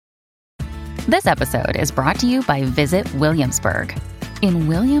This episode is brought to you by Visit Williamsburg. In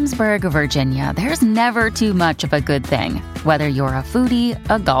Williamsburg, Virginia, there's never too much of a good thing. Whether you're a foodie,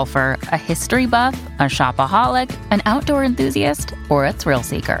 a golfer, a history buff, a shopaholic, an outdoor enthusiast, or a thrill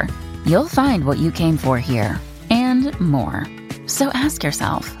seeker, you'll find what you came for here and more. So ask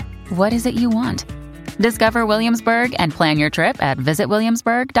yourself, what is it you want? Discover Williamsburg and plan your trip at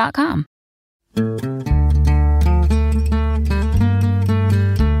visitwilliamsburg.com.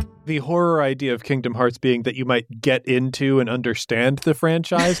 The horror idea of Kingdom Hearts being that you might get into and understand the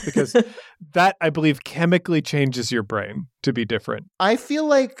franchise, because that, I believe, chemically changes your brain to be different. I feel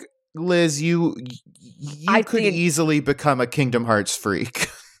like, Liz, you could easily become a Kingdom Hearts freak.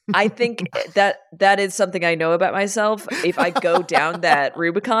 I think that is something I know about myself. If I go down that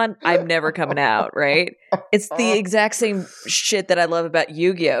Rubicon, I'm never coming out, right? It's the exact same shit that I love about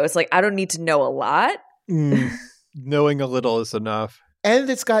Yu-Gi-Oh! It's like, I don't need to know a lot. Knowing a little is enough.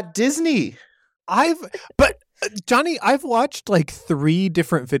 And it's got Disney. Johnny, I've watched like 3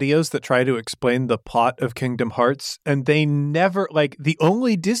 different videos that try to explain the plot of Kingdom Hearts, and they never, like, the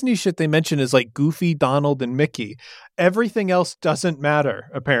only Disney shit they mention is like Goofy, Donald, and Mickey. Everything else doesn't matter,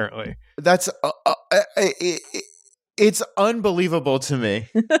 apparently. That's it's unbelievable to me.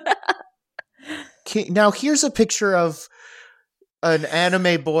 Now, here's a picture of an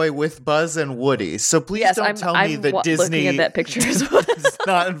anime boy with Buzz and Woody. So please don't tell me that Disney looking at that picture as well. is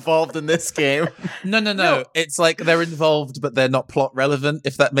not involved in this game. No. It's like they're involved, but they're not plot relevant,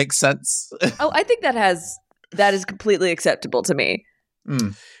 if that makes sense. Oh, I think that is completely acceptable to me.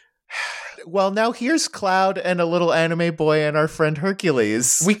 Well, now here's Cloud and a little anime boy and our friend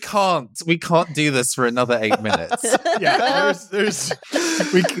Hercules. We can't do this for another 8 minutes. Yeah,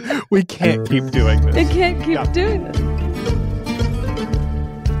 we can't keep doing this. It can't keep doing this.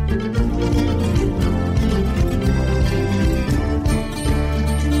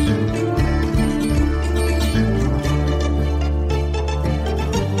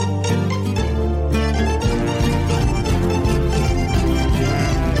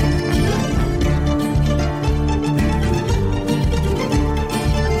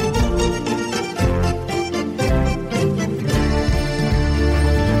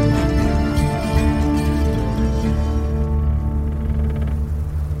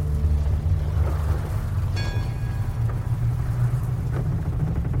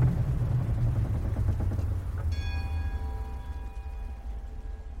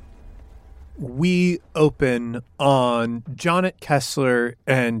 We open on Jonnet Kessler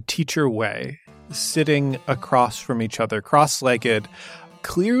and Teacher Wei sitting across from each other, cross-legged,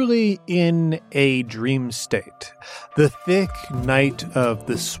 clearly in a dream state. The thick night of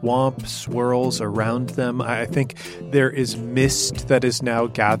the swamp swirls around them. I think there is mist that is now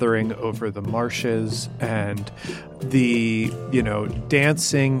gathering over the marshes, and the,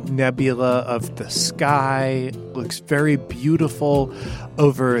 dancing nebula of the sky looks very beautiful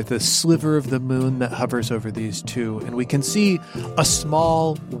over the sliver of the moon that hovers over these two. And we can see a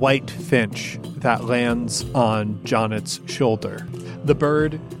small white finch that lands on Jonnet's shoulder. The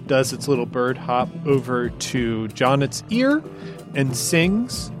bird does its little bird hop over to Jonnet's ear and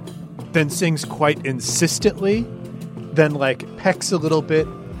sings, then sings quite insistently, then pecks a little bit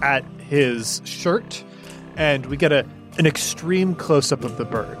at his shirt, and we get an extreme close-up of the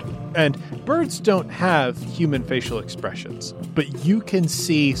bird. And birds don't have human facial expressions, but you can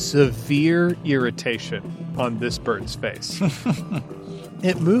see severe irritation on this bird's face.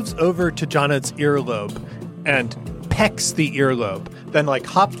 It moves over to Jonnet's earlobe and pecks the earlobe, then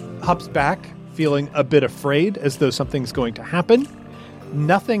hops back, feeling a bit afraid, as though something's going to happen.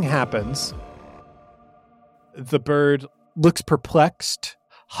 Nothing happens. The bird looks perplexed,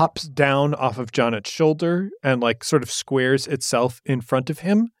 hops down off of Jonnet's shoulder and sort of squares itself in front of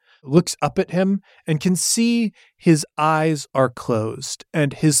him, looks up at him, and can see his eyes are closed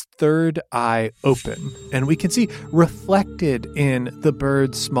and his third eye open. And we can see reflected in the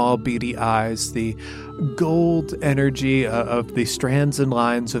bird's small beady eyes the gold energy of the strands and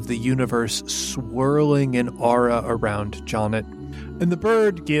lines of the universe swirling in aura around Jonnet. And the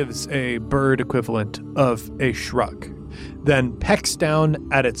bird gives a bird equivalent of a shrug, then pecks down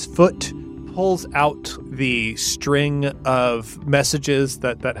at its foot, pulls out the string of messages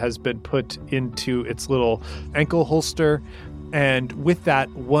that has been put into its little ankle holster, and with that,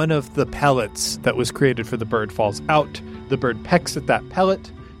 one of the pellets that was created for the bird falls out. The bird pecks at that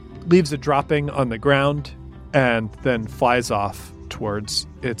pellet, leaves it dropping on the ground, and then flies off towards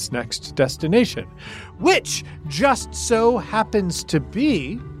its next destination, which just so happens to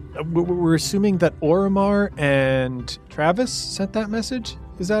be, we're assuming that Oromar and Travis sent that message?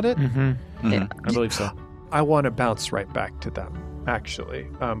 Is that it? Mm-hmm. Yeah. I believe so. I want to bounce right back to them. actually,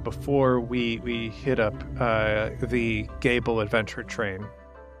 before we hit up the Gable Adventure Train.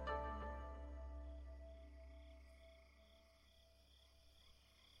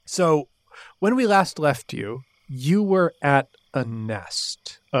 So, when we last left you, you were at a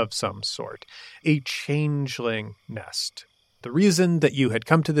nest of some sort, a changeling nest. The reason that you had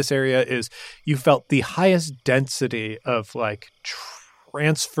come to this area is you felt the highest density of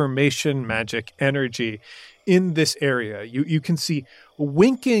transformation magic energy in this area. You can see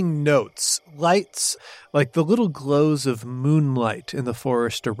winking notes, lights, like the little glows of moonlight in the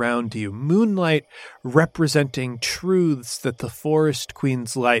forest around you. Moonlight representing truths that the Forest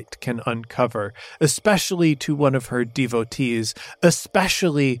Queen's light can uncover, especially to one of her devotees,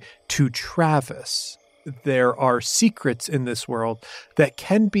 especially to Travis. There are secrets in this world that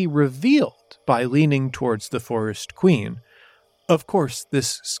can be revealed by leaning towards the Forest Queen. Of course,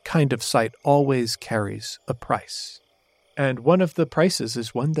 this kind of sight always carries a price. And one of the prices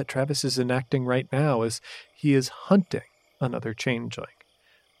is one that Travis is enacting right now, as he is hunting another changeling.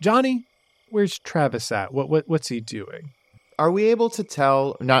 Johnny, where's Travis at? What's he doing? Are we able to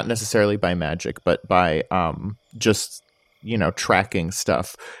tell, not necessarily by magic, but by just, tracking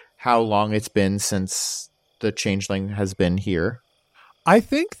stuff, how long it's been since the changeling has been here? I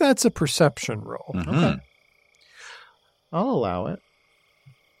think that's a perception roll. Mm-hmm. Okay. I'll allow it.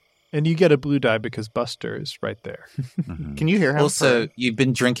 And you get a blue die because Buster is right there. Mm-hmm. Can you hear him? Also, you've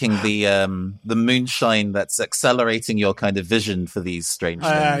been drinking the moonshine that's accelerating your kind of vision for these strange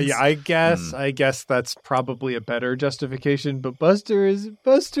things. Yeah, I guess that's probably a better justification. But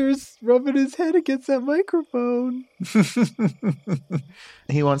Buster's rubbing his head against that microphone.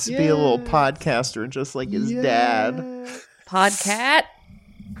 He wants to be a little podcaster, just like his dad. Podcat.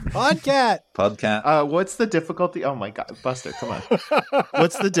 What's the difficulty? Oh my God, Buster, come on.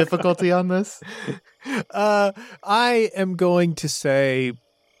 What's the difficulty on this? I am going to say,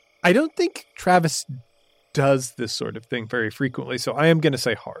 I don't think Travis does this sort of thing very frequently, so I am going to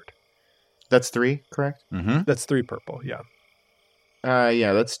say hard. That's 3, correct? Mm-hmm. That's 3 purple, yeah.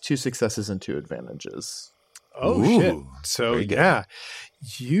 Yeah, that's 2 successes and 2 advantages. Oh, Ooh, shit. So, yeah,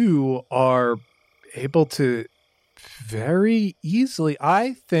 you are able to very easily.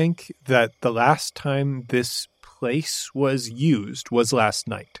 I think that the last time this place was used was last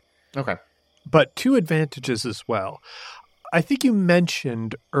night. Okay. But 2 advantages as well. I think you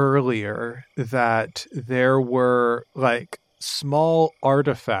mentioned earlier that there were small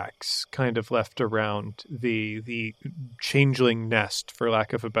artifacts kind of left around the changeling nest, for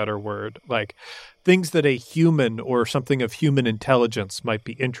lack of a better word, like things that a human or something of human intelligence might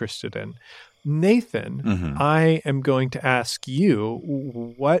be interested in. Nathan, Mm-hmm. I am going to ask you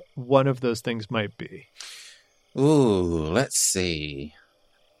what one of those things might be. Ooh, let's see.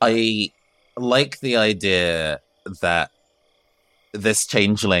 I like the idea that this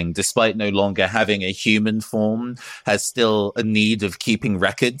changeling, despite no longer having a human form, has still a need of keeping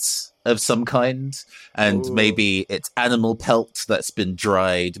records of some kind. And maybe it's animal pelt that's been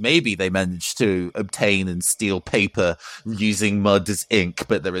dried. Maybe they managed to obtain and steal paper using mud as ink,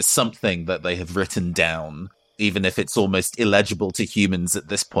 but there is something that they have written down. Even if it's almost illegible to humans at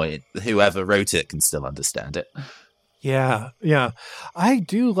this point, whoever wrote it can still understand it. Yeah. I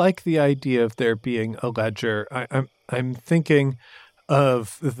do like the idea of there being a ledger. I'm thinking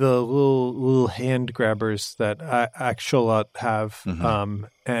of the little hand grabbers that Axolot have,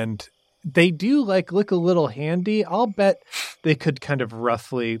 and they do look a little handy. I'll bet they could kind of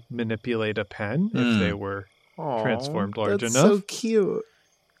roughly manipulate a pen if they were transformed large enough. So cute.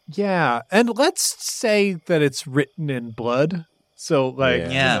 Yeah, and let's say that it's written in blood. So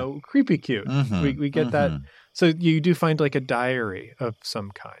creepy cute. Mm-hmm. We get that. So you do find a diary of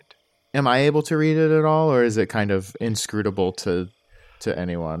some kind. Am I able to read it at all, or is it kind of inscrutable to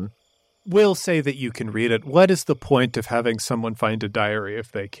anyone? We'll say that you can read it. What is the point of having someone find a diary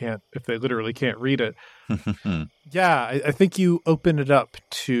if they literally can't read it? Yeah, I think you open it up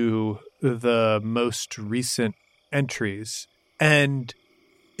to the most recent entries, and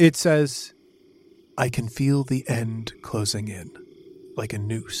it says, "I can feel the end closing in, like a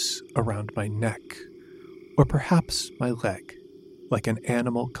noose around my neck, or perhaps my leg, like an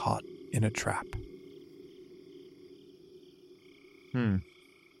animal caught in a trap."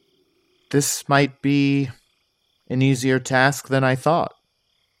 This might be an easier task than I thought.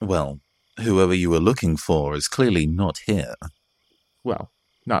 Well, whoever you were looking for is clearly not here. Well,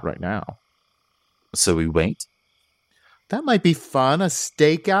 not right now. So we wait? That might be fun, a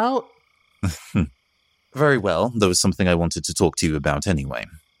stakeout. Very well. There was something I wanted to talk to you about anyway.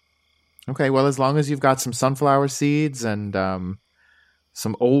 Okay, well, as long as you've got some sunflower seeds and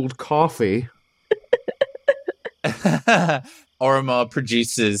some old coffee. Oromar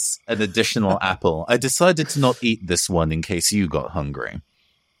produces an additional apple. I decided to not eat this one in case you got hungry.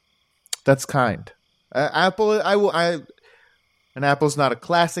 That's kind. An apple's not a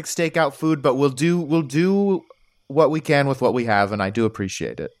classic stakeout food, but we'll do what we can with what we have, and I do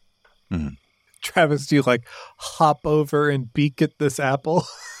appreciate it. Mm. Travis, do you like hop over and beak at this apple?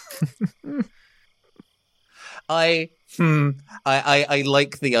 I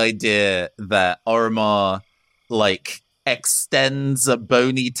like the idea that Oromar like extends a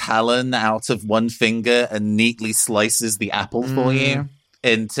bony talon out of one finger and neatly slices the apple for you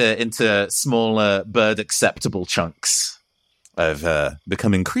into smaller bird acceptable chunks. I've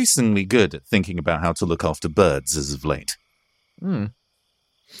become increasingly good at thinking about how to look after birds as of late.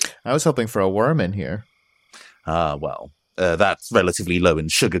 I was hoping for a worm in here. Well, that's relatively low in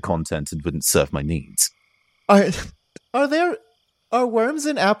sugar content and wouldn't serve my needs. Are worms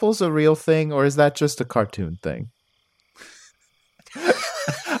in apples a real thing, or is that just a cartoon thing?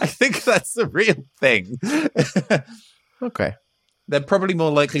 I think that's the real thing. Okay. They're probably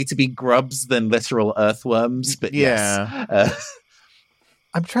more likely to be grubs than literal earthworms, but yeah. Yes.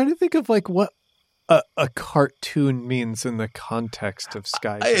 I'm trying to think of like what a cartoon means in the context of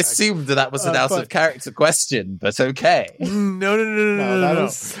Skyjack. I assumed that was an out of character question, but okay. No. No,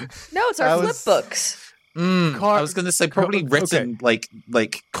 it's our flip books. I was going to say probably written like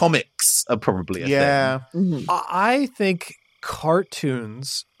comics are probably a thing. I think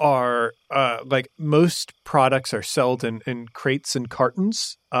cartoons are like most products are sold in crates and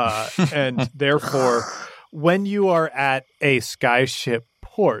cartons, and therefore when you are at a Skyship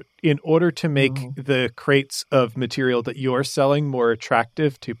port, in order to make the crates of material that you're selling more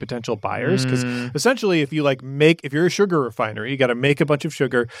attractive to potential buyers, because essentially if you're a sugar refinery, you got to make a bunch of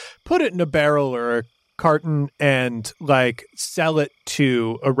sugar, put it in a barrel or a carton, and like sell it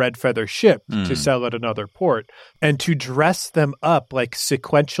to a Red Feather ship to sell at another port, and to dress them up like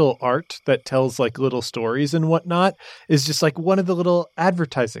sequential art that tells like little stories and whatnot is just like one of the little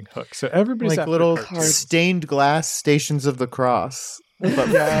advertising hooks. So everybody's like little stained glass Stations of the Cross. But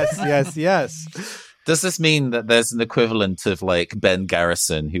yes. Does this mean that there's an equivalent of like Ben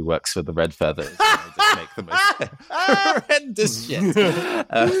Garrison who works for the Red Feathers? And they just make the most horrendous shit.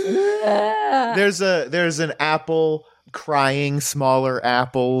 There's an apple crying smaller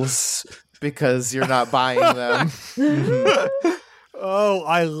apples because you're not buying them. Oh,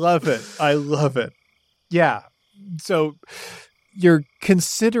 I love it. Yeah. So you're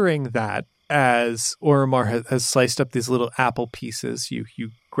considering that as Oromar has sliced up these little apple pieces. You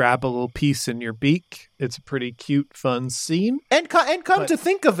grab a little piece in your beak. It's a pretty cute, fun scene. And come to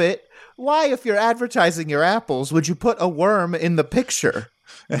think of it, why, if you're advertising your apples, would you put a worm in the picture?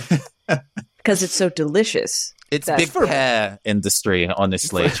 Because it's so delicious. It's big pear industry,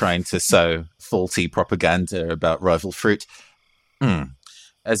 honestly, trying to sow faulty propaganda about rival fruit.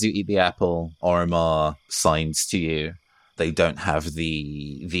 As you eat the apple, Oromar signs to you. They don't have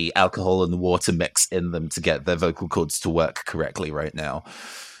the alcohol and the water mix in them to get their vocal cords to work correctly right now.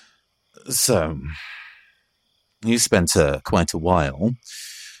 So, you spent quite a while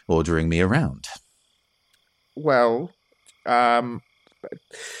ordering me around. Well, I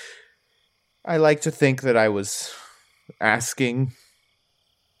like to think that I was asking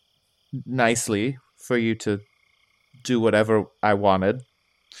nicely for you to do whatever I wanted.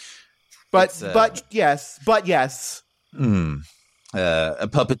 But yes. A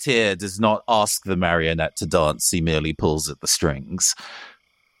puppeteer does not ask the marionette to dance, he merely pulls at the strings.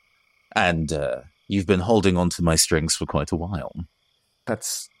 And you've been holding on to my strings for quite a while.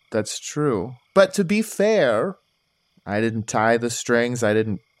 That's true. But to be fair, I didn't tie the strings. I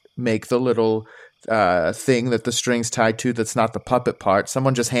didn't make the little thing that the strings tied to that's not the puppet part.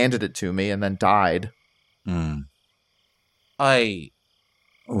 Someone just handed it to me and then died.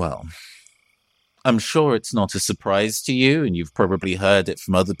 I'm sure it's not a surprise to you, and you've probably heard it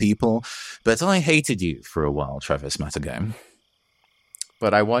from other people, but I hated you for a while, Travis Matagame.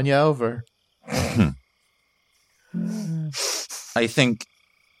 But I won you over. I think,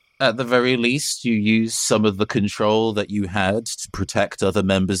 at the very least, you used some of the control that you had to protect other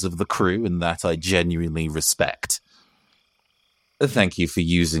members of the crew, and that I genuinely respect. Thank you for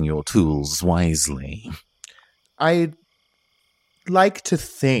using your tools wisely. I'd like to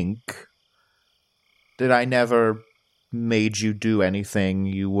think that I never made you do anything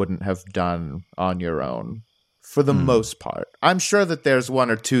you wouldn't have done on your own, for the most part. I'm sure that there's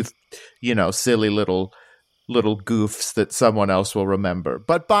one or two, silly little goofs that someone else will remember.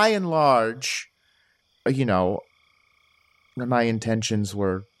 But by and large, my intentions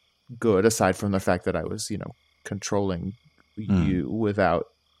were good, aside from the fact that I was, controlling you without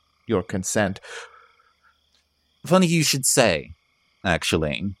your consent. Funny you should say,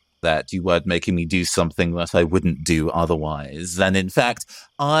 actually, that you weren't making me do something that I wouldn't do otherwise. And in fact,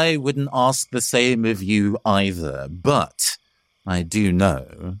 I wouldn't ask the same of you either. But I do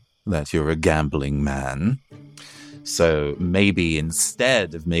know that you're a gambling man. So maybe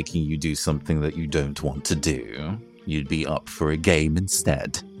instead of making you do something that you don't want to do, you'd be up for a game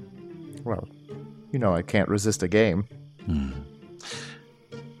instead. Well, I can't resist a game.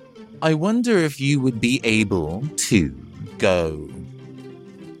 I wonder if you would be able to go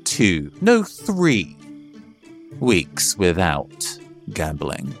 3 weeks without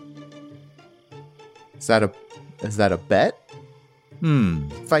gambling. Is that a bet?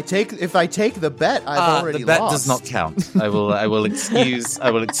 If I take the bet, I've already the bet lost. does not count. I will excuse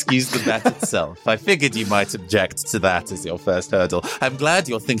the bet itself. I figured you might object to that as your first hurdle. I'm glad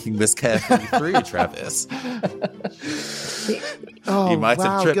you're thinking this carefully through, Travis. You might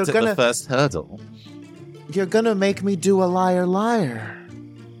have tripped at the first hurdle. You're gonna make me do a liar.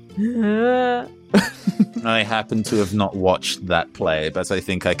 I happen to have not watched that play, but I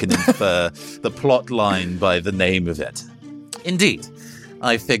think I can infer the plot line by the name of it. Indeed,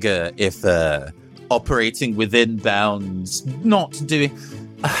 I figure if operating within bounds, not doing...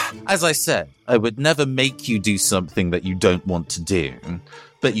 As I said, I would never make you do something that you don't want to do,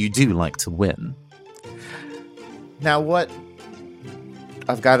 but you do like to win. Now what...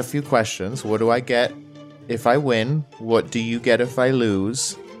 I've got a few questions. What do I get if I win? What do you get if I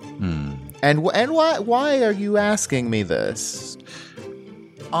lose? And why are you asking me this?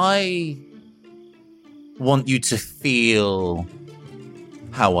 I want you to feel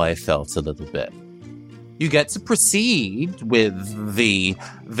how I felt a little bit. You get to proceed with the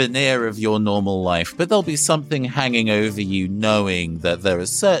veneer of your normal life, but there'll be something hanging over you knowing that there are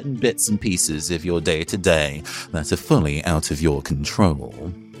certain bits and pieces of your day-to-day that are fully out of your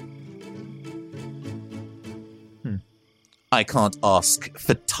control. I can't ask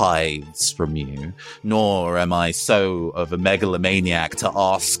for tithes from you, nor am I so of a megalomaniac to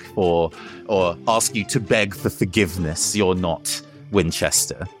ask for, or ask you to beg for forgiveness. You're not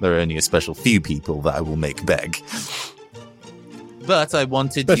Winchester. There are only a special few people that I will make beg. But I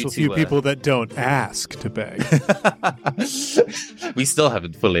wanted Special you to... few people that don't ask to beg. We still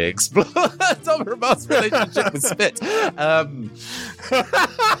haven't fully explored Tom Ramar's relationship with Spit.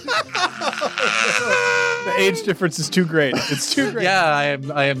 The age difference is too great. It's too great. Yeah,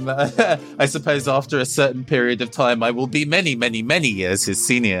 I am. I suppose after a certain period of time, I will be many, many, many years his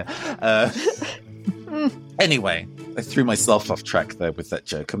senior. Anyway, I threw myself off track there with that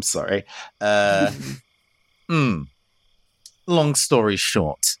joke. I'm sorry. Long story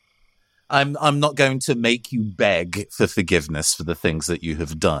short, I'm not going to make you beg for forgiveness for the things that you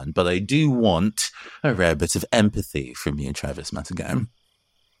have done, but I do want a rare bit of empathy from you, Travis Matagon.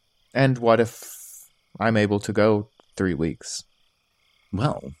 And what if I'm able to go 3 weeks?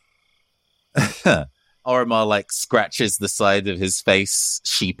 Well, Oromar scratches the side of his face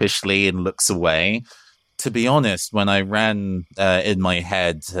sheepishly and looks away. To be honest, when I ran in my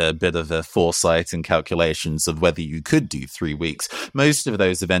head a bit of a foresight and calculations of whether you could do 3 weeks, most of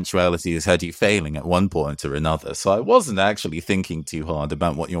those eventualities had you failing at one point or another. So I wasn't actually thinking too hard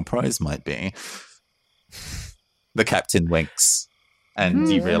about what your prize might be. The captain winks,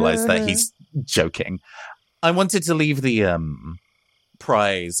 and you realize that he's joking. I wanted to leave the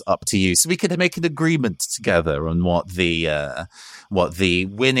prize up to you so we could make an agreement together on what the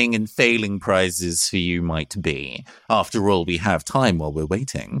winning and failing prizes for you might be. After all, we have time while we're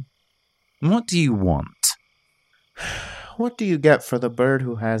waiting. What do you want? What do you get for the bird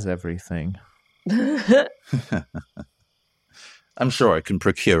who has everything? I'm sure I can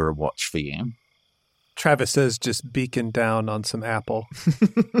procure a watch for you. Travis says just beacon down on some apple.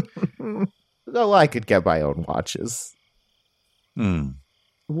 Though I could get my own watches.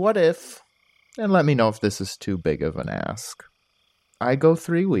 What if, and let me know if this is too big of an ask, I go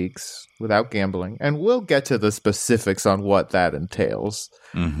 3 weeks without gambling, and we'll get to the specifics on what that entails.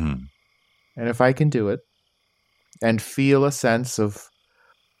 And if I can do it, and feel a sense of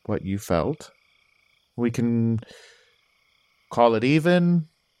what you felt, we can call it even,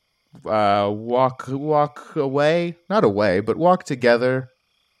 walk away, not away, but walk together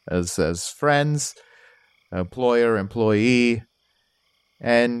as friends, employer, employee,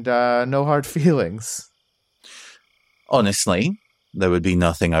 and no hard feelings. Honestly, there would be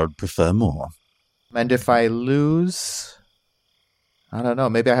nothing I would prefer more. And if I lose, I don't know,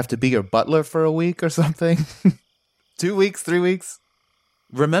 maybe I have to be your butler for a week or something? 2 weeks, 3 weeks?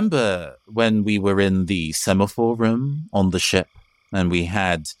 Remember when we were in the semaphore room on the ship and we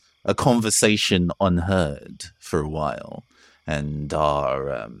had a conversation unheard for a while, and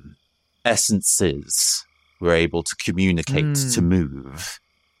our essences we're able to communicate to move.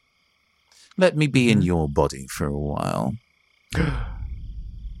 Let me be in your body for a while.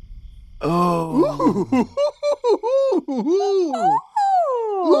 Oh.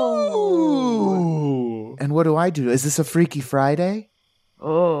 Ooh. And what do I do? Is this a Freaky Friday?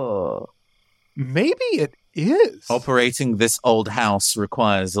 Oh. Maybe it is. Operating this old house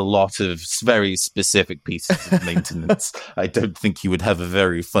requires a lot of very specific pieces of maintenance. I don't think you would have a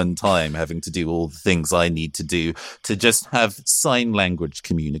very fun time having to do all the things I need to do to just have sign language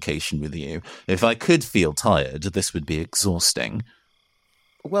communication with you. If I could feel tired, this would be exhausting.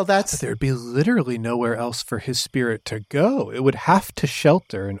 Well, that's... There'd be literally nowhere else for his spirit to go. It would have to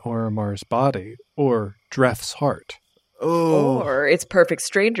shelter in Oromar's body or Dref's heart. Oh. Or it's perfect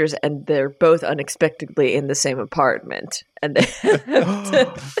strangers and they're both unexpectedly in the same apartment. And they have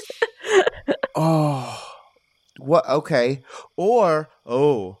to... Oh. What? Okay. Or,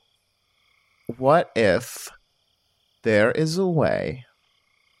 what if there is a way...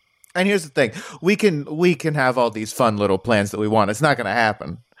 And here's the thing. We can have all these fun little plans that we want. It's not going to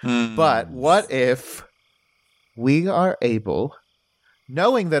happen. But what if we are able,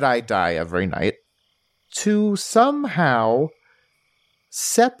 knowing that I die every night, to somehow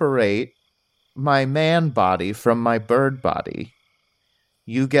separate my man body from my bird body?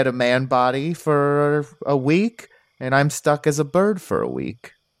 You get a man body for a week, and I'm stuck as a bird for a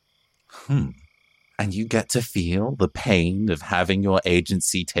week. And you get to feel the pain of having your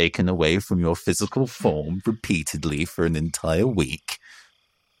agency taken away from your physical form repeatedly for an entire week.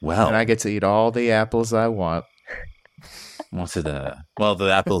 Well, And I get to eat all the apples I want. well,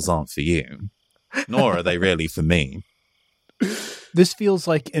 the apples aren't for you, nor are they really for me. This feels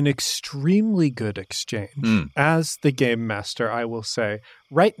like an extremely good exchange. As the game master, I will say,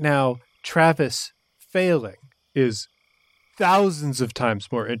 right now, Travis failing is thousands of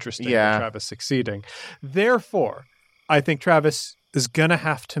times more interesting than Travis succeeding. Therefore, I think Travis is going to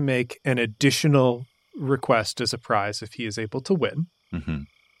have to make an additional request as a prize if he is able to win. Mm-hmm.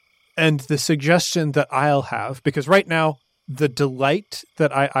 And the suggestion that I'll have, because right now, the delight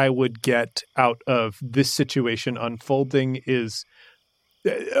that I would get out of this situation unfolding is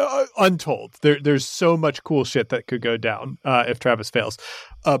untold. There's so much cool shit that could go down if Travis fails.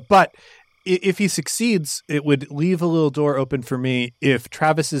 But if he succeeds, it would leave a little door open for me if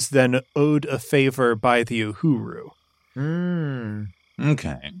Travis is then owed a favor by the Uhuru.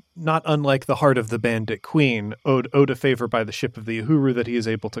 Okay. Not unlike the Heart of the Bandit Queen, owed a favor by the ship of the Uhuru that he is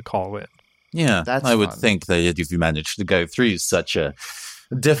able to call in. Yeah, That's I would fun. think that if you managed to go through such a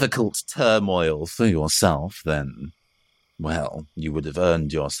difficult turmoil for yourself, then, well, you would have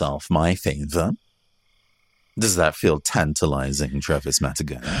earned yourself my favor. Does that feel tantalizing, Travis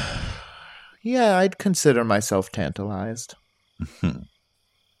Matagon? Yeah, I'd consider myself tantalized.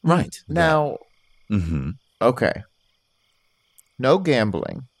 Right. Now, okay. No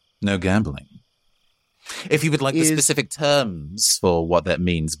gambling. No gambling. If you would like the specific terms for what that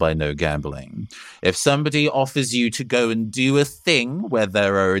means by no gambling, if somebody offers you to go and do a thing where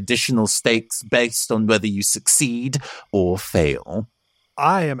there are additional stakes based on whether you succeed or fail.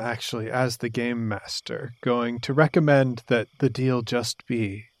 I am actually, as the game master, going to recommend that the deal just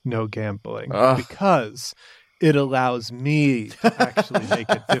be no gambling because it allows me to actually make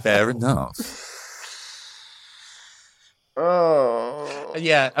it difficult. Fair enough. Oh.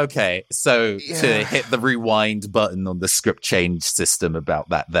 Yeah, okay. So to hit the rewind button on the script change system about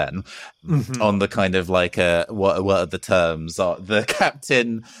that then, on the kind of like, what are the terms? The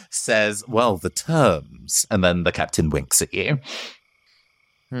captain says, well, the terms, and then the captain winks at you.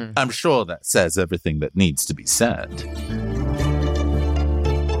 I'm sure that says everything that needs to be said.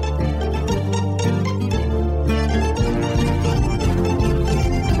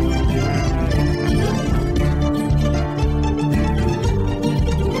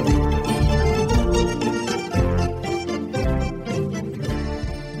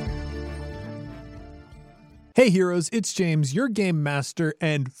 Hey heroes, it's James, your game master,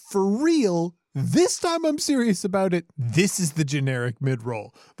 and for real, this time I'm serious about it. This is the generic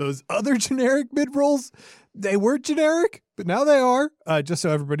mid-roll. Those other generic mid-rolls, they were generic, but now they are. Just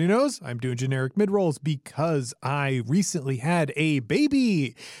so everybody knows, I'm doing generic mid-rolls because I recently had a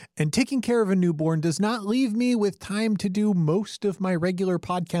baby, and taking care of a newborn does not leave me with time to do most of my regular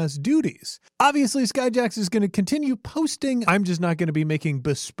podcast duties. Obviously, Skyjacks is going to continue posting. I'm just not going to be making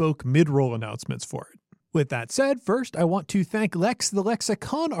bespoke mid-roll announcements for it. With that said, first, I want to thank Lex, the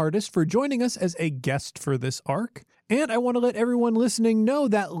Lexicon artist, for joining us as a guest for this arc. And I want to let everyone listening know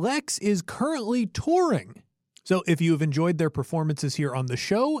that Lex is currently touring. So if you have enjoyed their performances here on the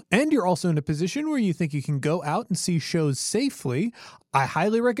show, and you're also in a position where you think you can go out and see shows safely, I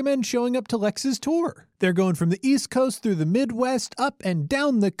highly recommend showing up to Lex's tour. They're going from the East Coast through the Midwest, up and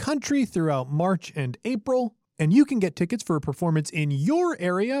down the country throughout March and April. And you can get tickets for a performance in your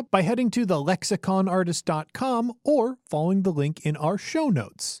area by heading to thelexiconartist.com or following the link in our show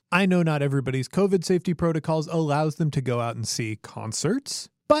notes. I know not everybody's COVID safety protocols allows them to go out and see concerts.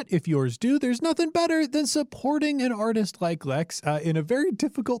 But if yours do, there's nothing better than supporting an artist like Lex in a very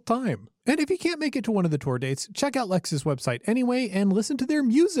difficult time. And if you can't make it to one of the tour dates, check out Lex's website anyway and listen to their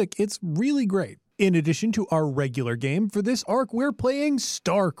music. It's really great. In addition to our regular game, for this arc, we're playing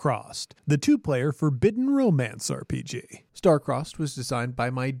Starcrossed, the two-player Forbidden Romance RPG. Starcrossed was designed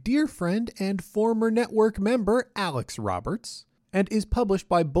by my dear friend and former network member, Alex Roberts, and is published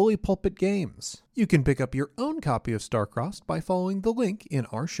by Bully Pulpit Games. You can pick up your own copy of Starcrossed by following the link in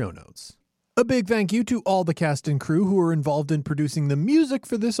our show notes. A big thank you to all the cast and crew who are involved in producing the music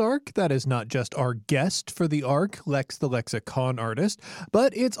for this arc. That is not just our guest for the arc, Lex the Lexicon Artist,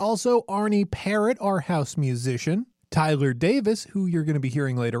 but it's also Arnie Parrott, our house musician, Tyler Davis, who you're going to be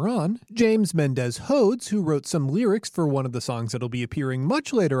hearing later on, James Mendez-Hodes, who wrote some lyrics for one of the songs that'll be appearing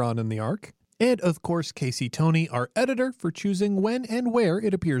much later on in the arc, and of course Casey Toney, our editor, for choosing when and where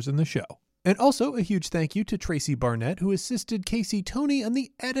it appears in the show. And also a huge thank you to Tracy Barnett, who assisted Casey Toney on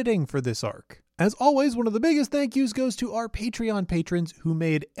the editing for this arc. As always, one of the biggest thank yous goes to our Patreon patrons who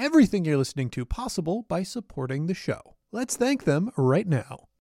made everything you're listening to possible by supporting the show. Let's thank them right now.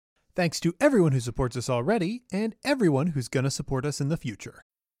 Thanks to everyone who supports us already, and everyone who's going to support us in the future.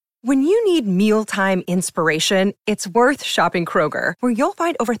 When you need mealtime inspiration, it's worth shopping Kroger, where you'll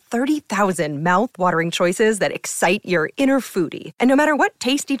find over 30,000 mouth-watering choices that excite your inner foodie. And no matter what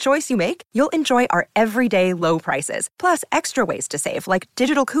tasty choice you make, you'll enjoy our everyday low prices, plus extra ways to save, like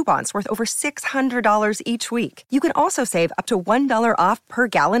digital coupons worth over $600 each week. You can also save up to $1 off per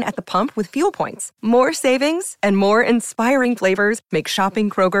gallon at the pump with fuel points. More savings and more inspiring flavors make shopping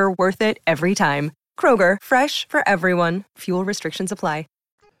Kroger worth it every time. Kroger, fresh for everyone. Fuel restrictions apply.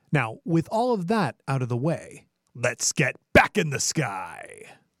 Now, with all of that out of the way, let's get back in the sky.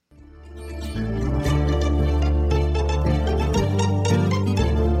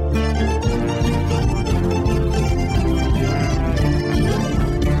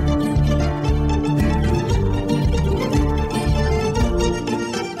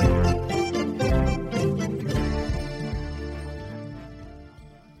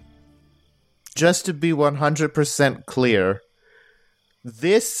 Just to be 100% clear,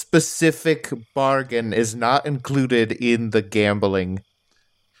 this specific bargain is not included in the gambling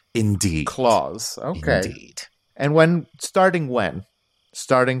Indeed. clause. Okay. Indeed. And starting when?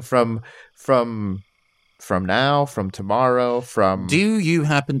 Starting from now, from tomorrow, from... Do you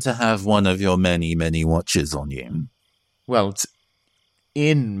happen to have one of your many, many watches on you? Well, it's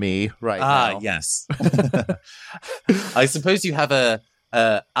in me right now. Yes. I suppose you have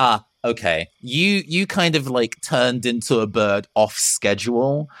okay. You kind of like turned into a bird off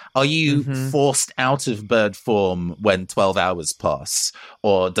schedule. Are you forced out of bird form when 12 hours pass?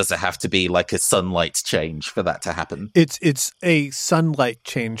 Or does it have to be like a sunlight change for that to happen? It's a sunlight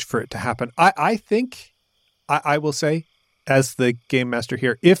change for it to happen. I think, I will say, as the game master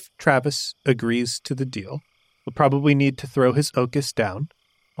here, if Travis agrees to the deal, we'll probably need to throw his Ocus down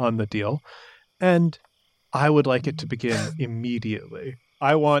on the deal. And I would like it to begin immediately.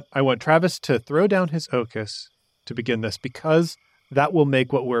 I want Travis to throw down his Ocus to begin this, because that will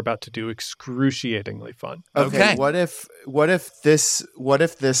make what we're about to do excruciatingly fun. Okay. What if this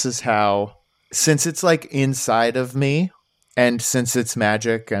is how, since it's like inside of me, and since it's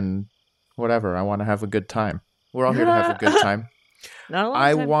magic and whatever, I want to have a good time. We're all here to have a good time. Not a long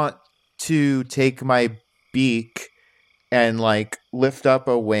I time. want to take my beak and like lift up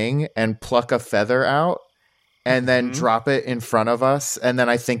a wing and pluck a feather out, and then drop it in front of us, and then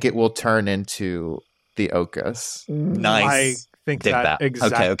I think it will turn into the Ocus. Nice. I think Dig that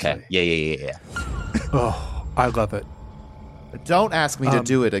exactly. Okay. Yeah. Oh, I love it. Don't ask me to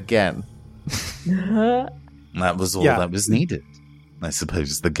do it again. That was all that was needed. I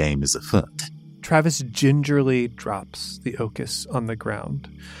suppose the game is afoot. Travis gingerly drops the Ocus on the ground.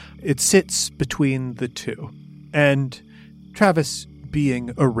 It sits between the two. And Travis,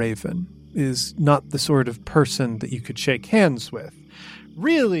 being a raven, is not the sort of person that you could shake hands with.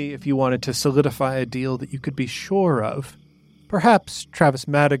 Really, if you wanted to solidify a deal that you could be sure of, perhaps Travis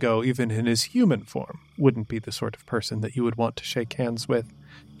Madigo, even in his human form, wouldn't be the sort of person that you would want to shake hands with.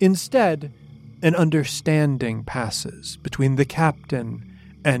 Instead, an understanding passes between the captain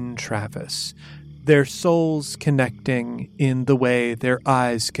and Travis, their souls connecting in the way their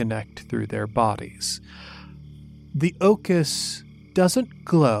eyes connect through their bodies. The Ocus doesn't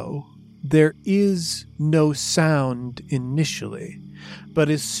glow. There is no sound initially, but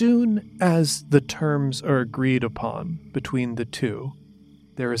as soon as the terms are agreed upon between the two,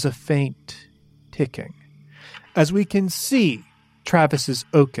 there is a faint ticking. As we can see, Travis's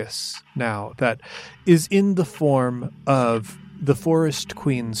Ocus now, that is in the form of the Forest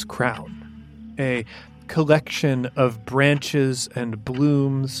Queen's crown, a collection of branches and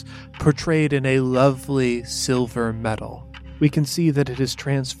blooms portrayed in a lovely silver metal. We can see that it has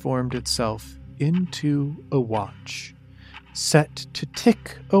transformed itself into a watch, set to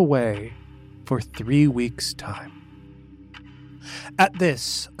tick away for 3 weeks' time. At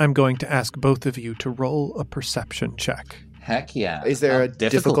this, I'm going to ask both of you to roll a perception check. Heck yeah. Is there How a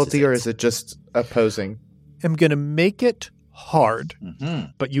difficulty or is it just opposing? I'm going to make it hard,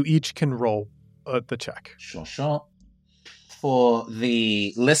 Mm-hmm. but you each can roll the check. Sure. For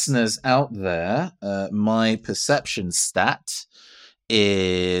the listeners out there, my perception stat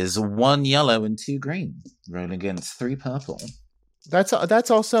is 1 yellow and 2 green, rolling against 3 purple. That's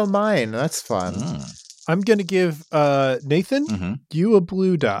also mine. That's fun. I'm going to give Nathan, Mm-hmm. you a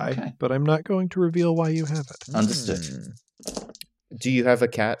blue die, Okay. but I'm not going to reveal why you have it. Understood. Do you have a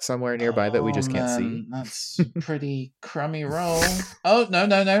cat somewhere nearby that we just can't see? That's a pretty crummy roll. Oh,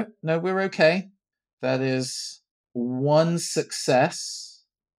 no, we're okay. That is 1 success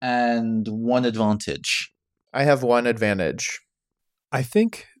and 1 advantage. I have 1 advantage. I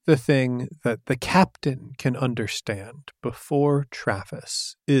think the thing that the captain can understand before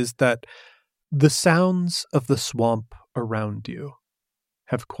Travis is that the sounds of the swamp around you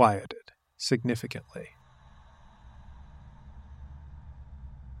have quieted significantly.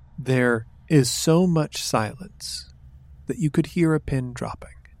 There is so much silence that you could hear a pin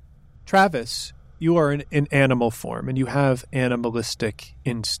dropping. Travis, you are in animal form and you have animalistic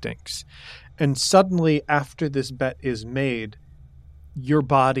instincts. And suddenly, after this bet is made, your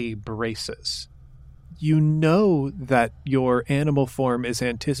body braces. You know that your animal form is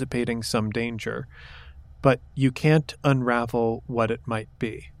anticipating some danger, but you can't unravel what it might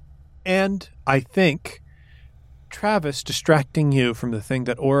be. And I think Travis distracting you from the thing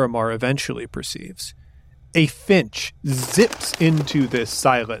that Oromar eventually perceives. A finch zips into this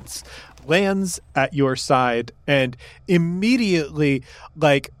silence, lands at your side, and immediately,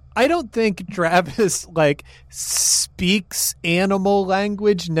 I don't think Travis, speaks animal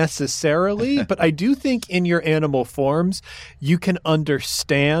language necessarily, but I do think in your animal forms, you can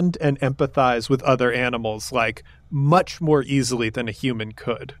understand and empathize with other animals, much more easily than a human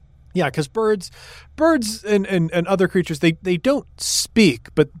could. Yeah, because birds and other creatures, they don't speak,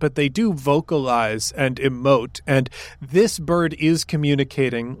 but they do vocalize and emote. And this bird is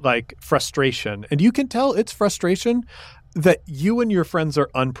communicating, frustration. And you can tell it's frustration that you and your friends are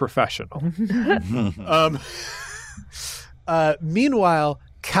unprofessional. Meanwhile,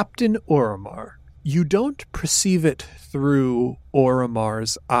 Captain Oromar, you don't perceive it through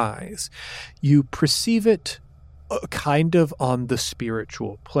Oromar's eyes. You perceive it kind of on the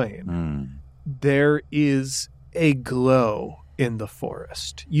spiritual plane. There is a glow in the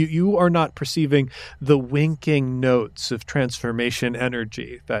forest. You are not perceiving the winking notes of transformation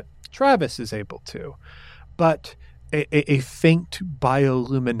energy that Travis is able to, but a faint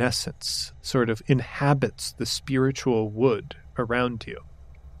bioluminescence sort of inhabits the spiritual wood around you.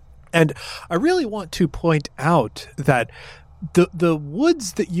 And I really want to point out that the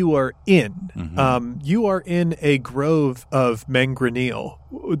woods that you are in, you are in a grove of mangranil.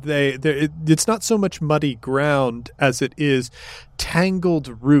 It's not so much muddy ground as it is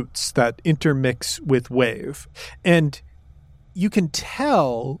tangled roots that intermix with wave. And you can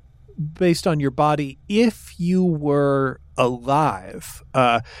tell, based on your body, if you were alive,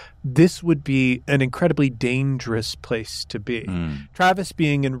 this would be an incredibly dangerous place to be. Travis,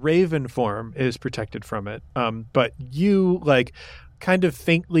 being in raven form, is protected from it, but you kind of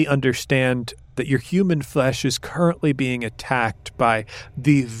faintly understand that your human flesh is currently being attacked by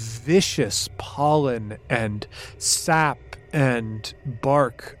the vicious pollen and sap and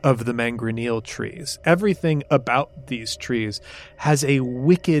bark of the mangranil trees. Everything about these trees has a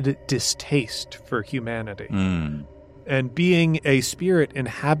wicked distaste for humanity. And being a spirit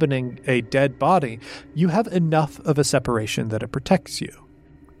inhabiting a dead body, you have enough of a separation that it protects you.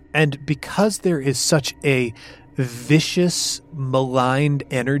 And because there is such a vicious, maligned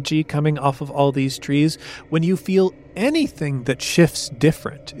energy coming off of all these trees, when you feel anything that shifts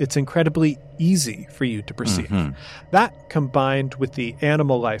different, it's incredibly easy for you to perceive. That, combined with the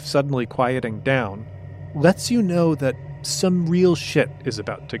animal life suddenly quieting down, lets you know that some real shit is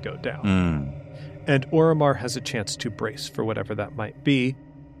about to go down. And Oromar has a chance to brace for whatever that might be.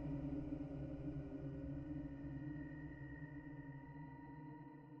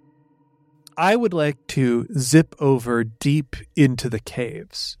 I would like to zip over deep into the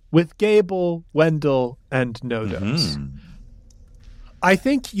caves with Gable, Wendell, and Nodos. Mm-hmm. I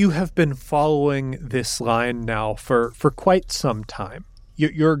think you have been following this line now for quite some time.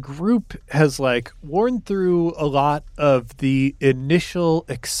 Your group has worn through a lot of the initial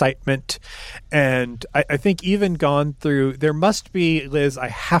excitement, and I think even gone through, there must be, Liz, I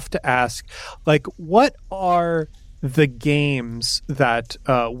have to ask, what are the games that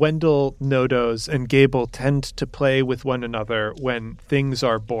Wendell, Nodos, and Gable tend to play with one another when things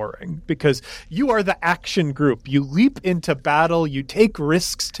are boring? Because you are the action group. You leap into battle, you take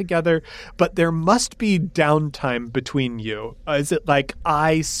risks together, but there must be downtime between you. Is it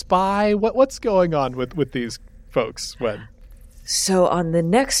I Spy? What's going on with these folks, Wen? So on the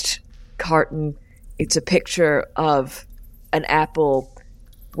next carton, it's a picture of an apple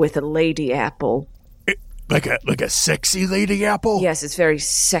with a lady apple. Like a sexy lady apple? Yes, it's very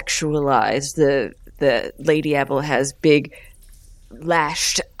sexualized. The lady apple has big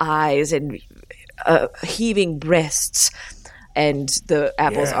lashed eyes and heaving breasts, and the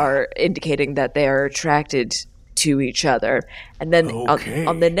apples are indicating that they are attracted to each other. And then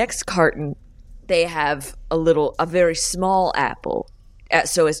on the next carton, they have a very small apple,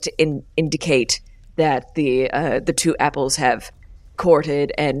 so as to indicate that the two apples have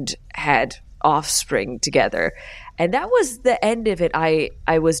courted and had offspring together. And that was the end of it. I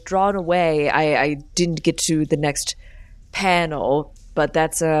was drawn away. I didn't get to the next panel, but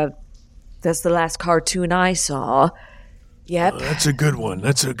that's the last cartoon I saw. Yep. That's a good one.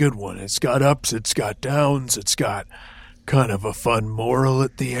 It's got ups, it's got downs, it's got kind of a fun moral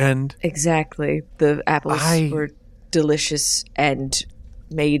at the end. Exactly. The apples were delicious and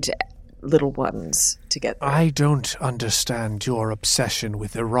made little ones together. I don't understand your obsession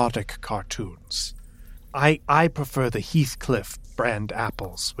with erotic cartoons. I prefer the Heathcliff brand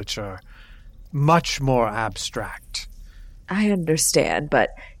apples, which are much more abstract. I understand, but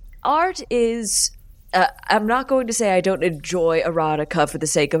art is... I'm not going to say I don't enjoy erotica for the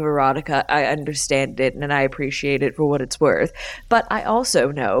sake of erotica. I understand it and I appreciate it for what it's worth. But I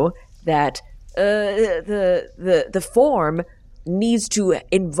also know that the form needs to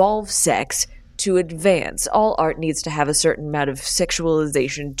involve sex to advance. All art needs to have a certain amount of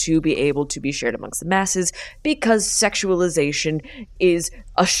sexualization to be able to be shared amongst the masses, because sexualization is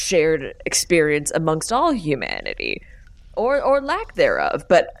a shared experience amongst all humanity, or lack thereof.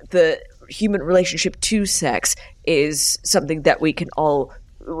 But the human relationship to sex is something that we can all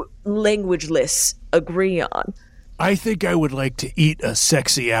languageless agree on. I think I would like to eat a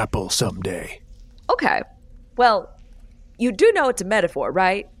sexy apple someday. Okay. Well, you do know it's a metaphor,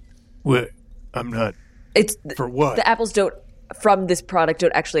 right? What? I'm not. For what? The apples from this product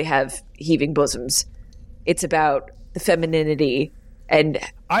don't actually have heaving bosoms. It's about the femininity and...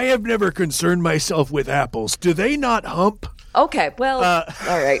 I have never concerned myself with apples. Do they not hump? Okay, well,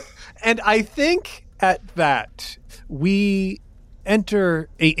 all right. And I think at that, we enter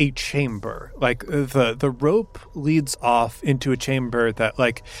a chamber. The rope leads off into a chamber that,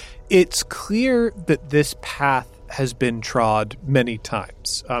 it's clear that this path has been trod many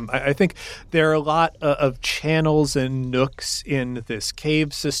times. I think there are a lot of channels and nooks in this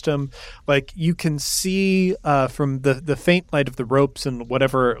cave system. You can see from the faint light of the ropes and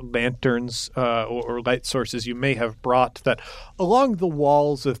whatever lanterns or light sources you may have brought, that along the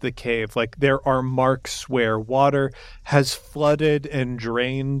walls of the cave, there are marks where water has flooded and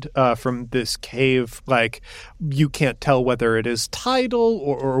drained from this cave. You can't tell whether it is tidal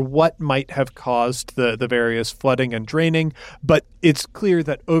or what might have caused the various flooding and draining, but it's clear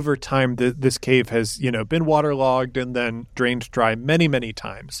that over time this cave has been waterlogged and then drained dry many, many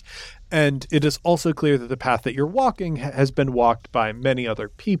times. And it is also clear that the path that you're walking has been walked by many other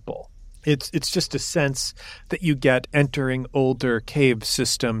people. It's just a sense that you get entering older cave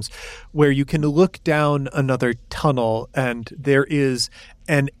systems where you can look down another tunnel and there is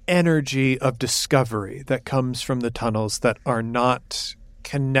an energy of discovery that comes from the tunnels that are not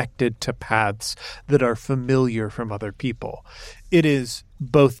connected to paths that are familiar from other people. It is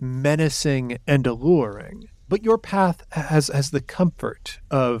both menacing and alluring, but your path has the comfort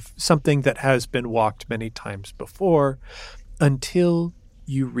of something that has been walked many times before until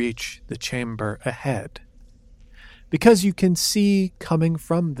you reach the chamber ahead. Because you can see coming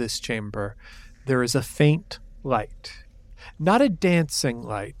from this chamber, there is a faint light. Not a dancing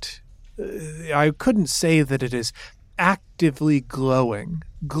light. I couldn't say that it is actively glowing.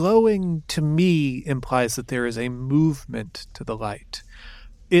 Glowing to me implies that there is a movement to the light.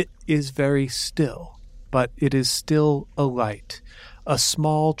 It is very still, but it is still a light, a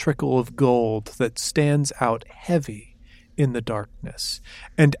small trickle of gold that stands out heavy in the darkness.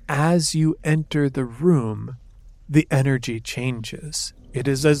 And as you enter the room, the energy changes. It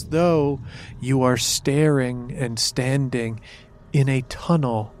is as though you are staring and standing in a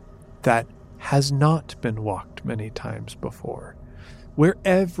tunnel that has not been walked many times before, where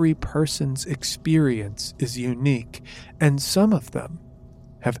every person's experience is unique, and some of them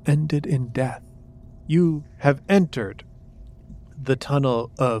have ended in death. You have entered the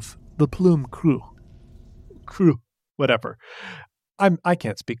tunnel of the Plume Crew, whatever. I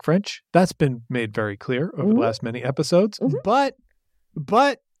can't speak French. That's been made very clear over the last many episodes. But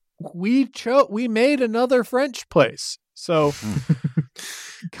we made another French place, so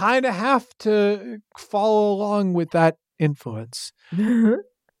kind of have to follow along with that influence.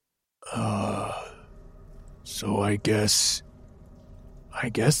 So I guess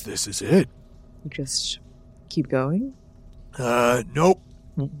this is it. Just keep going? Nope.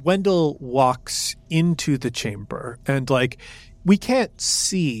 Wendell walks into the chamber, and we can't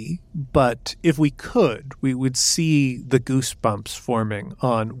see, but if we could, we would see the goosebumps forming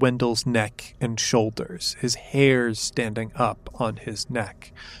on Wendell's neck and shoulders, his hairs standing up on his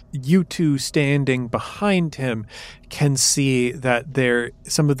neck. You two standing behind him can see that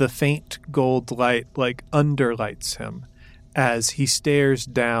some of the faint gold light underlights him as he stares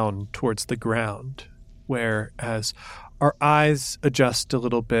down towards the ground, where as our eyes adjust a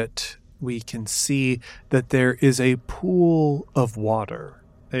little bit, we can see that there is a pool of water,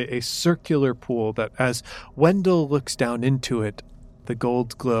 a circular pool that as Wendell looks down into it, the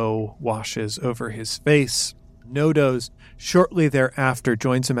gold glow washes over his face. Nodos shortly thereafter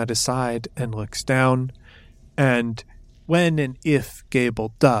joins him at his side and looks down. And when and if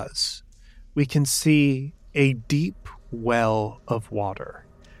Gable does, we can see a deep well of water.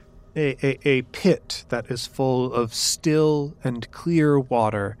 A pit that is full of still and clear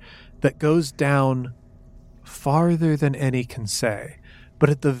water that goes down farther than any can say. But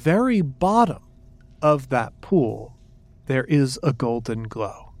at the very bottom of that pool, there is a golden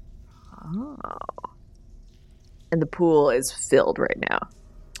glow. Oh. And the pool is filled right now.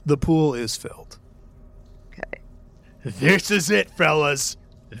 The pool is filled. Okay. This is it, fellas.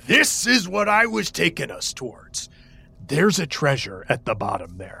 This is what I was taking us towards. There's a treasure at the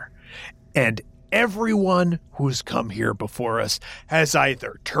bottom there. And everyone who's come here before us has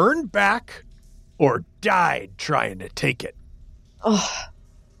either turned back or died trying to take it. Oh,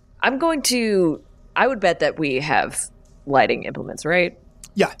 I would bet that we have lighting implements, right?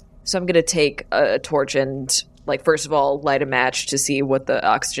 Yeah. So I'm going to take a torch and, first of all, light a match to see what the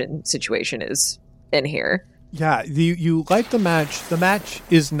oxygen situation is in here. Yeah, you light the match. The match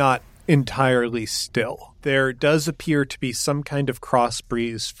is not entirely still. There does appear to be some kind of cross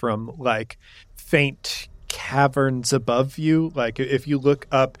breeze from faint caverns above you. If you look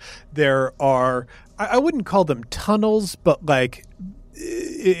up, there are, I wouldn't call them tunnels, but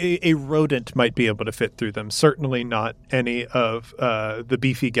a rodent might be able to fit through them. Certainly not any of the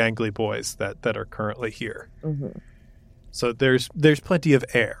beefy gangly boys that are currently here. Mm-hmm. So there's plenty of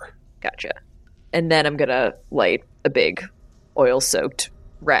air. Gotcha. And then I'm going to light a big oil-soaked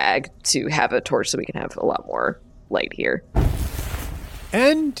rag to have a torch so we can have a lot more light here.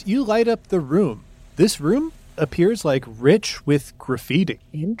 And you light up the room. This room appears rich with graffiti.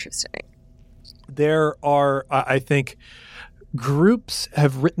 Interesting. There are, I think, groups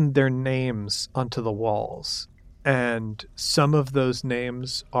have written their names onto the walls, and some of those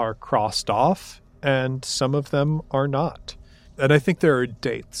names are crossed off, and some of them are not. And I think there are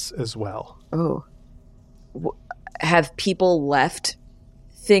dates as well. Oh. Have people left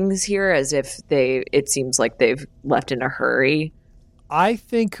things here as if it seems like they've left in a hurry? I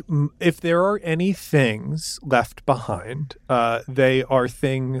think if there are any things left behind, they are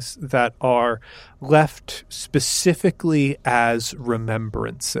things that are left specifically as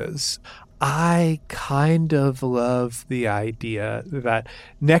remembrances. I kind of love the idea that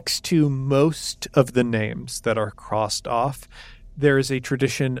next to most of the names that are crossed off, there is a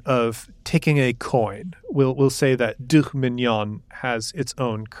tradition of taking a coin. We'll say that Durmignon has its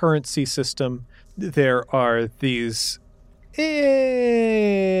own currency system. There are these... I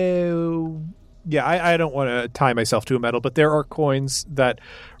don't want to tie myself to a metal, but there are coins that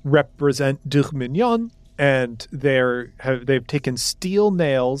represent Durmignon, and they've taken steel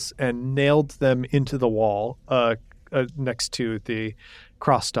nails and nailed them into the wall next to the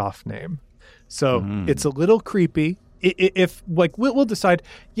crossed off name. So it's a little creepy. If we'll decide,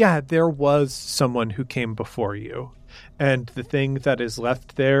 there was someone who came before you, and the thing that is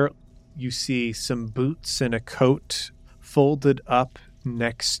left there, you see some boots and a coat folded up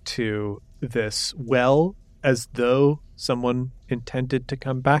next to this well, as though someone intended to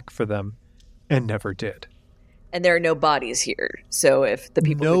come back for them and never did. And there are no bodies here. So if the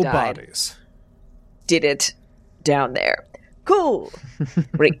people No who died bodies. did it down there. Cool.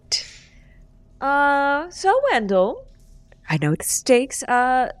 Great. So Wendell, I know the stakes.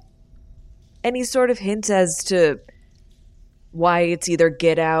 Any sort of hints as to why it's either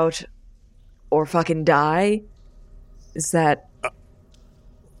get out or fucking die? Is that...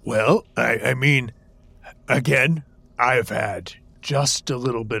 Well, I mean, again, I've had just a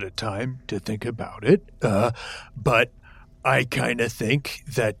little bit of time to think about it, but I kind of think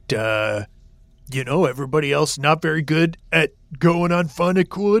that, everybody else not very good at going on fun and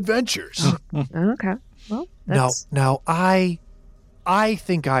cool adventures. Okay. Well, that's... Now, I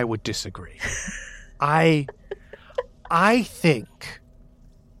think I would disagree. I think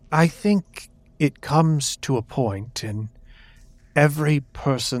it comes to a point in every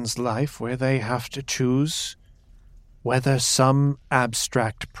person's life where they have to choose whether some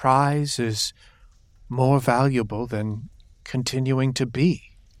abstract prize is more valuable than continuing to be.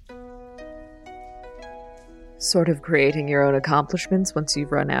 Sort of creating your own accomplishments once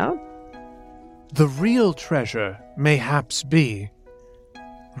you've run out? The real treasure mayhaps be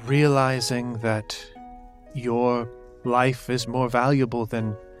realizing that your life is more valuable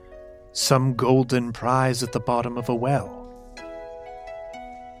than some golden prize at the bottom of a well.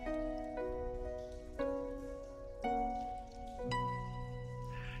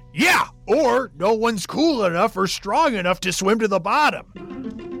 Yeah, or no one's cool enough or strong enough to swim to the bottom.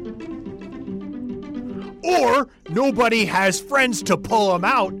 Or nobody has friends to pull them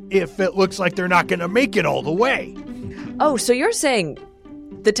out if it looks like they're not going to make it all the way. Oh, so you're saying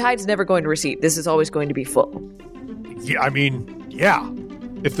the tide's never going to recede. This is always going to be full. Yeah, I mean, yeah.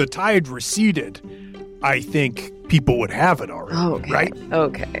 If the tide receded, I think people would have it already, Okay. right?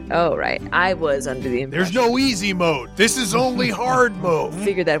 Okay. Oh, right. I was under the impression. There's no easy mode. This is only hard mode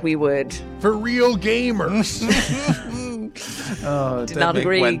Figured that we would. for real gamers. Oh, Did don't not make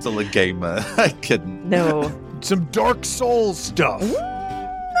agree. Wendell a gamer. I couldn't. No. Some Dark Souls stuff.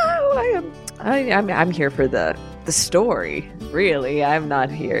 No, I'm here for the story. Really, I'm not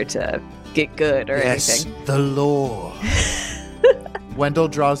here to get good or Yes, anything. the lore. Wendell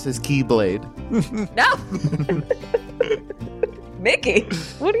draws his keyblade. No. Mickey,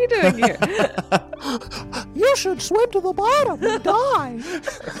 what are you doing here? You should swim to the bottom and die.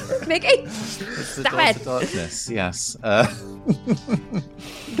 Mickey, It's the stop door it. to darkness, yes.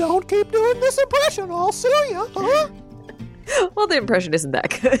 Don't keep doing this impression, I'll sue you, huh? Well, the impression isn't that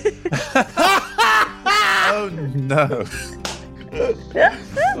good. Oh, no.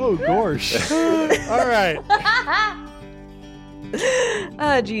 Oh, gosh. All right.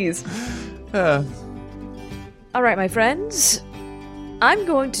 Ah, jeez. Uh, All right, my friends. I'm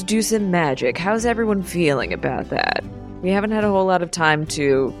going to do some magic. How's everyone feeling about that? We haven't had a whole lot of time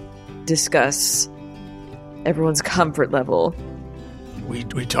to discuss everyone's comfort level. We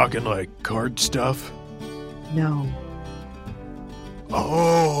talking like card stuff? No.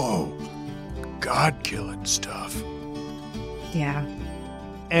 Oh, God-killing stuff. Yeah.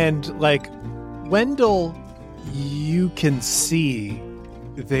 And, Wendell, you can see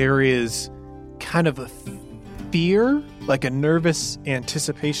there is kind of a fear, like a nervous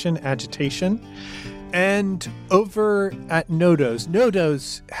anticipation, agitation. And over at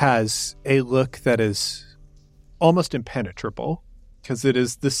Nodo's has a look that is almost impenetrable, because it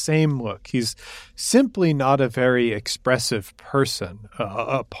is the same look. He's simply not a very expressive person.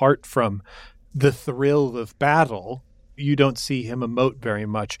 Apart from the thrill of battle, you don't see him emote very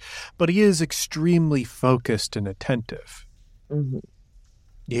much, but he is extremely focused and attentive. Mm-hmm.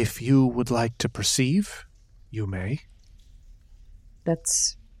 If you would like to perceive, you may.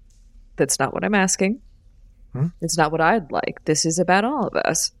 That's not what I'm asking. Hmm? It's not what I'd like. This is about all of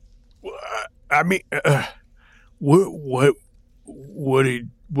us. I mean, what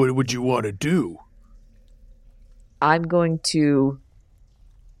would you want to do? I'm going to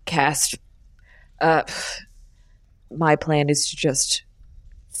cast. My plan is to just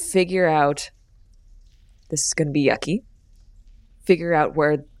figure out. This is going to be yucky. Figure out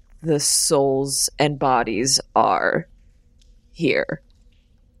where the souls and bodies are here,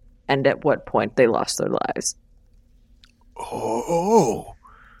 and at what point they lost their lives. Oh,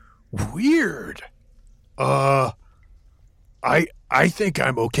 weird. I think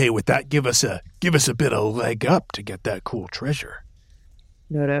I'm okay with that. Give us a bit of leg up to get that cool treasure.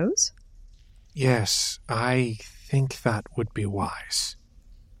 Nodos? Yes, I think that would be wise.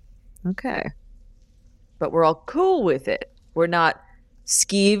 Okay. But we're all cool with it. We're not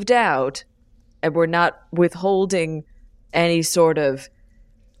skeeved out, and we're not withholding any sort of,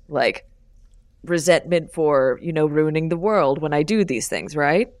 resentment for, ruining the world when I do these things,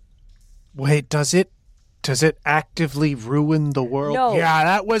 right? Wait, does it Does it actively ruin the world? No. Yeah,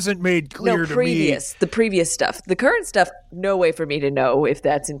 that wasn't made clear to me. The previous stuff. The current stuff, no way for me to know if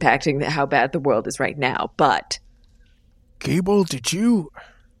that's impacting how bad the world is right now, but... Gable, do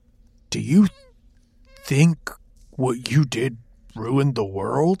you think what you did ruined the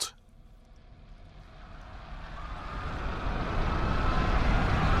world?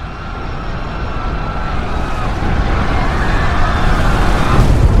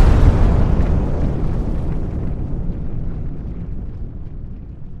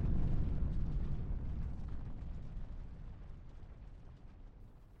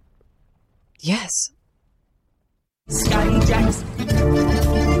 Yes. Skyjacks.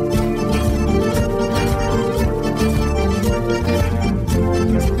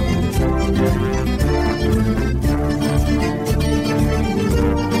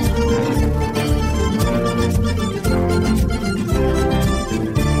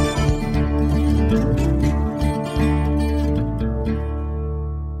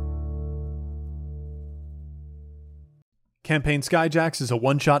 Campaign Skyjacks is a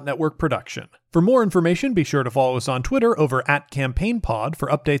one-shot network production. For more information, be sure to follow us on Twitter over @CampaignPod for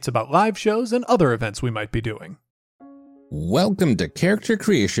updates about live shows and other events we might be doing. Welcome to Character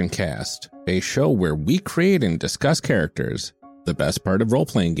Creation Cast, a show where we create and discuss characters, the best part of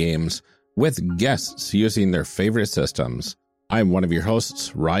role-playing games, with guests using their favorite systems. I'm one of your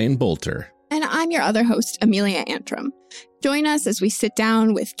hosts, Ryan Bolter. And I'm your other host, Amelia Antrim. Join us as we sit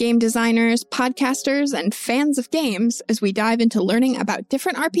down with game designers, podcasters, and fans of games as we dive into learning about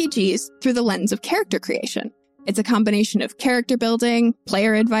different RPGs through the lens of character creation. It's a combination of character building,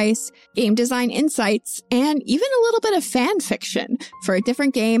 player advice, game design insights, and even a little bit of fan fiction for a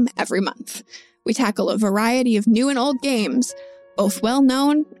different game every month. We tackle a variety of new and old games, both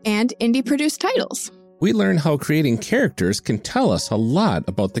well-known and indie-produced titles. We learn how creating characters can tell us a lot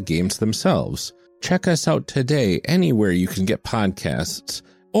about the games themselves. Check us out today anywhere you can get podcasts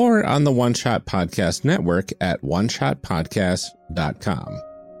or on the One Shot Podcast Network at oneshotpodcast.com.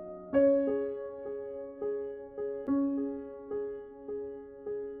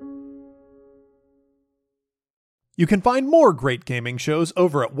 You can find more great gaming shows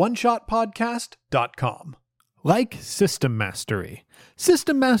over at oneshotpodcast.com. Like System Mastery.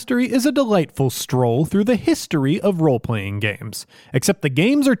 System Mastery is a delightful stroll through the history of role-playing games. Except the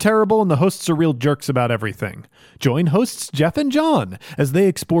games are terrible and the hosts are real jerks about everything. Join hosts Jeff and John as they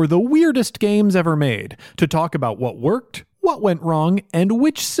explore the weirdest games ever made to talk about what worked, what went wrong, and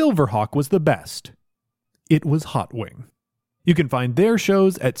which Silverhawk was the best. It was Hot Wing. You can find their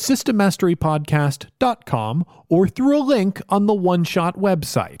shows at systemmasterypodcast.com or through a link on the One Shot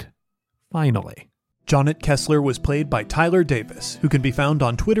website. Finally. Jonnet Kessler was played by Tyler Davis, who can be found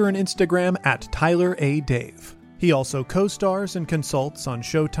on Twitter and Instagram at Tyler A. Dave. He also co-stars and consults on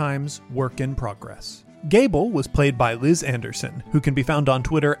Showtime's Work in Progress. Gable was played by Liz Anderson, who can be found on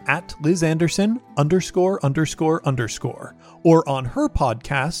Twitter at LizAnderson___, or on her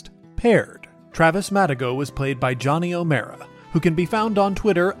podcast, Paired. Travis Madigo was played by Johnny O'Mara, who can be found on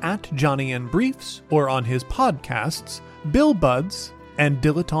Twitter at Johnny and Briefs, or on his podcasts, Bill Buds and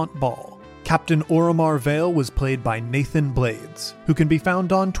Dilettante Ball. Captain Oromar Vale was played by Nathan Blades, who can be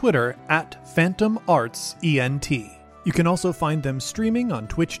found on Twitter at PhantomArtsENT. You can also find them streaming on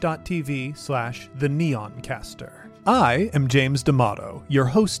twitch.tv/TheNeonCaster. I am James D'Amato, your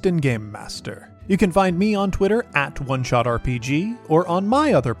host and game master. You can find me on Twitter at OneShotRPG or on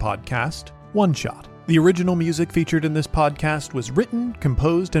my other podcast, One Shot. The original music featured in this podcast was written,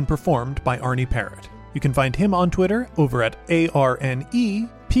 composed, and performed by Arnie Parrott. You can find him on Twitter over at ARNEPARROTT.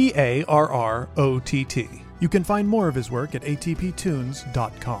 You can find more of his work at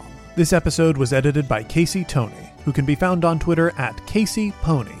atptunes.com. This episode was edited by Casey Toney, who can be found on Twitter at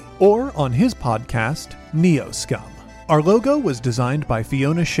CaseyPony, or on his podcast, NeoScum. Our logo was designed by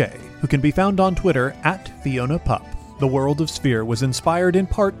Fiona Shea, who can be found on Twitter at FionaPup. The World of Sphere was inspired in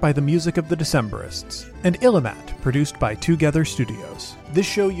part by the music of the Decemberists, and Illimat, produced by Together Studios. This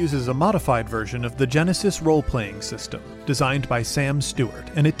show uses a modified version of the Genesis role-playing system, designed by Sam Stewart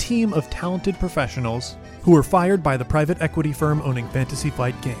and a team of talented professionals who were fired by the private equity firm owning Fantasy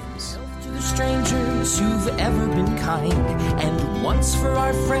Flight Games. To the strangers who've ever been kind, and once for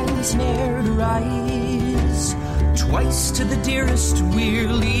our friends ne'er to rise. Twice to the dearest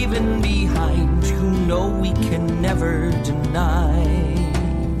we're leaving behind, who know we can never deny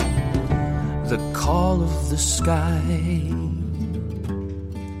the call of the sky.